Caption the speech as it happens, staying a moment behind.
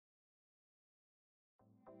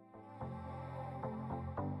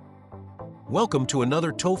Welcome to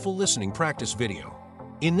another TOEFL listening practice video.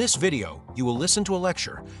 In this video, you will listen to a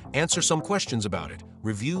lecture, answer some questions about it,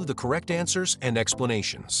 review the correct answers and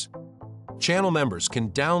explanations. Channel members can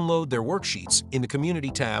download their worksheets in the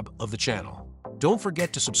Community tab of the channel. Don't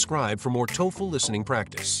forget to subscribe for more TOEFL listening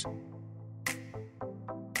practice.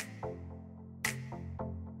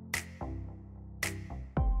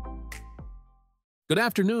 Good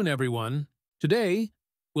afternoon, everyone. Today,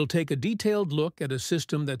 we'll take a detailed look at a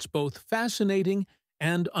system that's both fascinating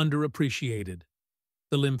and underappreciated: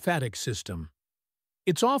 the lymphatic system.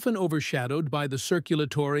 It's often overshadowed by the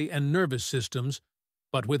circulatory and nervous systems,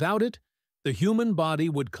 but without it, the human body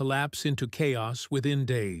would collapse into chaos within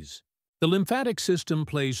days. The lymphatic system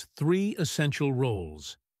plays three essential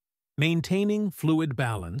roles: maintaining fluid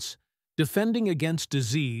balance, defending against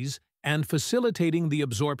disease, and facilitating the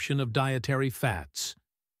absorption of dietary fats.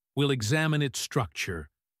 We'll examine its structure,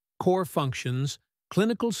 core functions,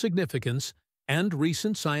 clinical significance, and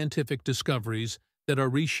recent scientific discoveries that are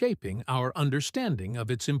reshaping our understanding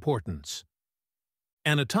of its importance.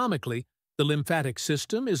 Anatomically, the lymphatic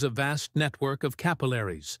system is a vast network of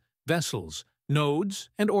capillaries, vessels,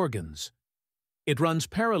 nodes, and organs. It runs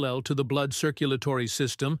parallel to the blood circulatory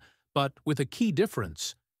system, but with a key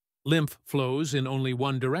difference: lymph flows in only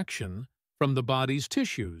one direction, from the body's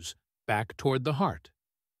tissues, back toward the heart.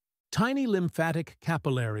 Tiny lymphatic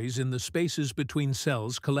capillaries in the spaces between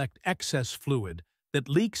cells collect excess fluid that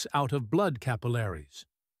leaks out of blood capillaries.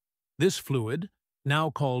 This fluid, now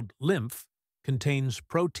called lymph, contains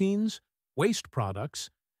proteins, waste products,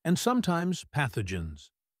 and sometimes pathogens.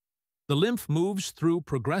 The lymph moves through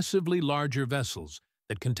progressively larger vessels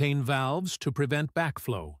that contain valves to prevent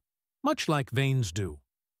backflow, much like veins do.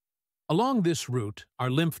 Along this route are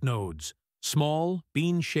lymph nodes, small,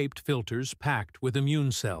 bean-shaped filters packed with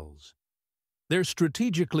immune cells. They're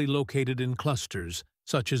strategically located in clusters,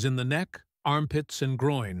 such as in the neck, armpits, and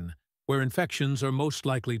groin, where infections are most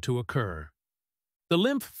likely to occur. The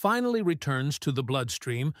lymph finally returns to the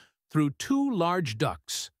bloodstream through two large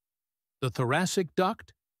ducts: the thoracic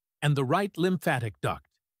duct and the right lymphatic duct,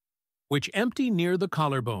 which empty near the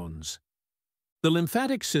collarbones. The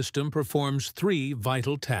lymphatic system performs three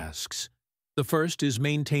vital tasks. The first is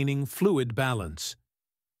maintaining fluid balance.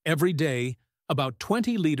 Every day, about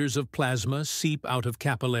 20 liters of plasma seep out of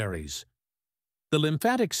capillaries. The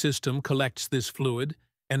lymphatic system collects this fluid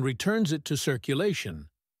and returns it to circulation,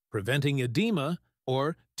 preventing edema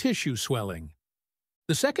or tissue swelling.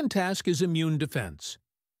 The second task is immune defense.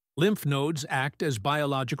 Lymph nodes act as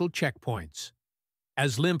biological checkpoints.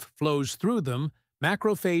 As lymph flows through them,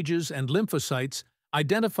 macrophages and lymphocytes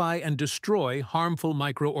identify and destroy harmful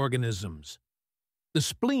microorganisms. The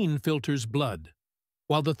spleen filters blood,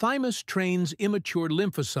 while the thymus trains immature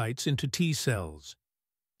lymphocytes into T cells,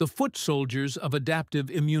 the foot soldiers of adaptive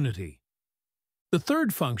immunity. The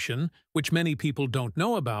third function, which many people don't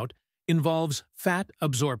know about, involves fat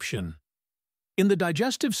absorption. In the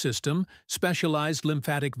digestive system, specialized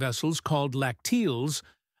lymphatic vessels called lacteals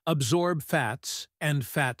absorb fats and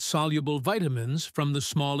fat-soluble vitamins from the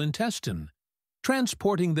small intestine,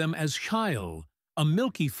 transporting them as chyle, a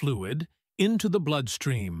milky fluid, into the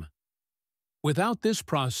bloodstream. Without this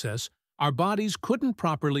process, our bodies couldn't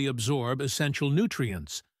properly absorb essential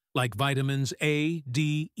nutrients like vitamins A,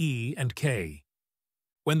 D, E, and K.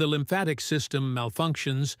 When the lymphatic system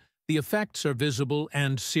malfunctions, the effects are visible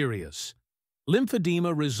and serious.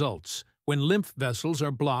 Lymphedema results when lymph vessels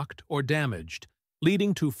are blocked or damaged,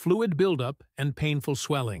 leading to fluid buildup and painful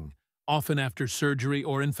swelling, often after surgery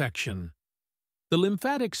or infection. The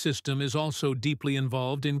lymphatic system is also deeply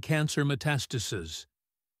involved in cancer metastasis.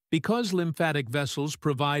 Because lymphatic vessels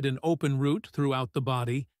provide an open route throughout the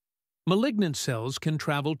body, malignant cells can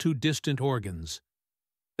travel to distant organs.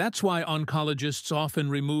 That's why oncologists often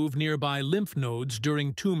remove nearby lymph nodes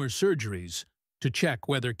during tumor surgeries to check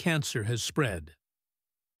whether cancer has spread.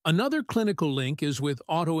 Another clinical link is with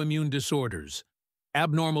autoimmune disorders.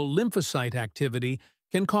 Abnormal lymphocyte activity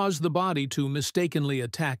can cause the body to mistakenly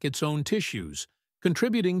attack its own tissues,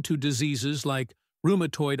 contributing to diseases like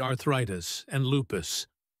rheumatoid arthritis and lupus.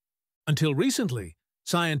 Until recently,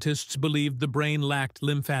 scientists believed the brain lacked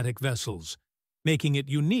lymphatic vessels, making it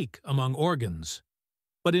unique among organs.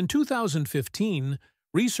 But in 2015,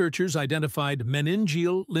 researchers identified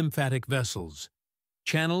meningeal lymphatic vessels,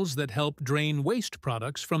 channels that help drain waste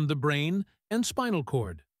products from the brain and spinal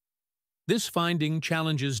cord. This finding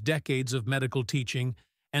challenges decades of medical teaching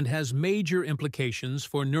and has major implications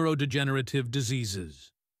for neurodegenerative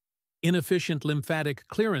diseases. Inefficient lymphatic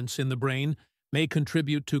clearance in the brain may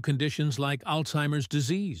contribute to conditions like Alzheimer's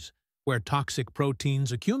disease, where toxic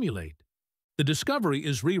proteins accumulate. The discovery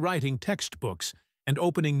is rewriting textbooks and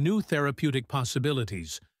opening new therapeutic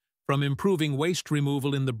possibilities, from improving waste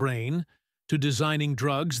removal in the brain to designing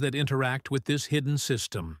drugs that interact with this hidden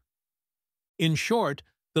system. In short,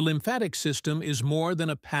 the lymphatic system is more than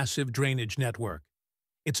a passive drainage network.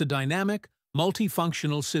 It's a dynamic,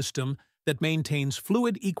 multifunctional system that maintains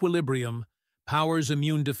fluid equilibrium, powers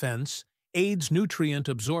immune defense, aids nutrient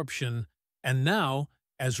absorption, and now,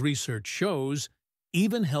 as research shows,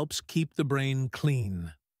 even helps keep the brain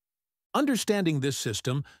clean. Understanding this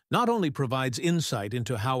system not only provides insight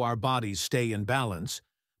into how our bodies stay in balance,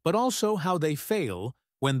 but also how they fail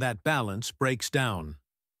when that balance breaks down.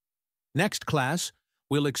 Next class,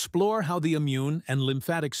 we'll explore how the immune and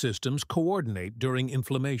lymphatic systems coordinate during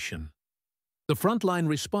inflammation, the frontline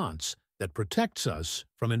response that protects us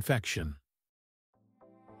from infection.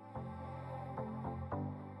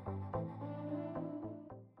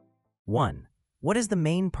 One. What is the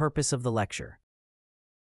main purpose of the lecture?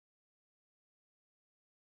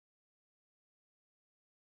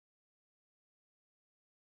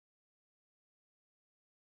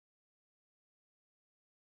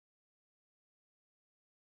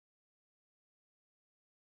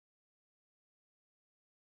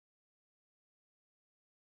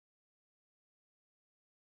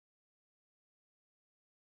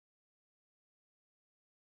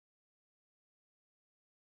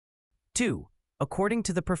 Two. According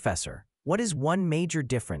to the professor, what is one major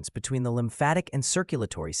difference between the lymphatic and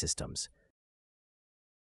circulatory systems?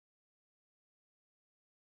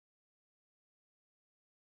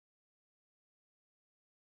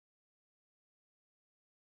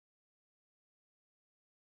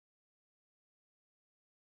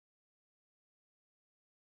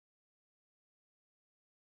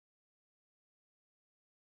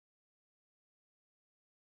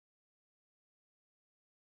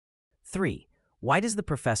 Three. Why does the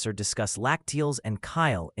professor discuss lacteals and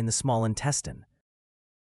chyle in the small intestine?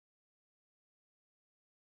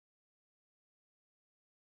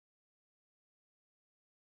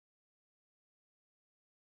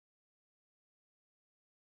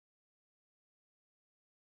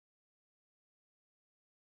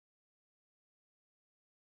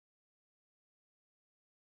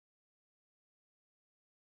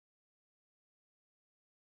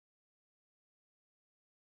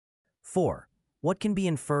 Four. What can be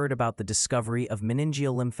inferred about the discovery of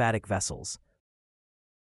meningeal lymphatic vessels?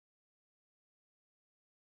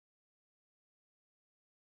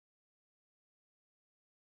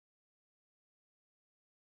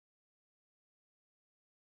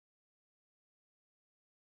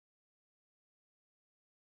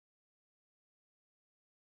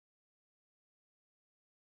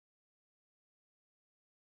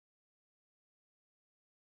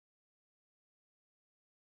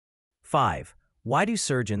 Five. Why do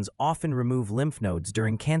surgeons often remove lymph nodes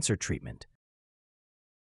during cancer treatment?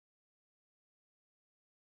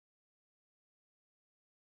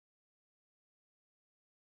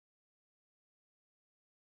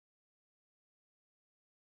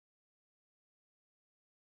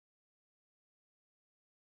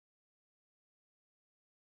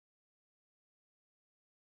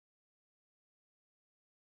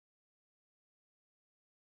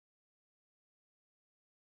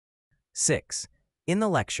 Six. In the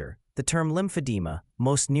lecture, the term lymphedema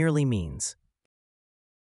most nearly means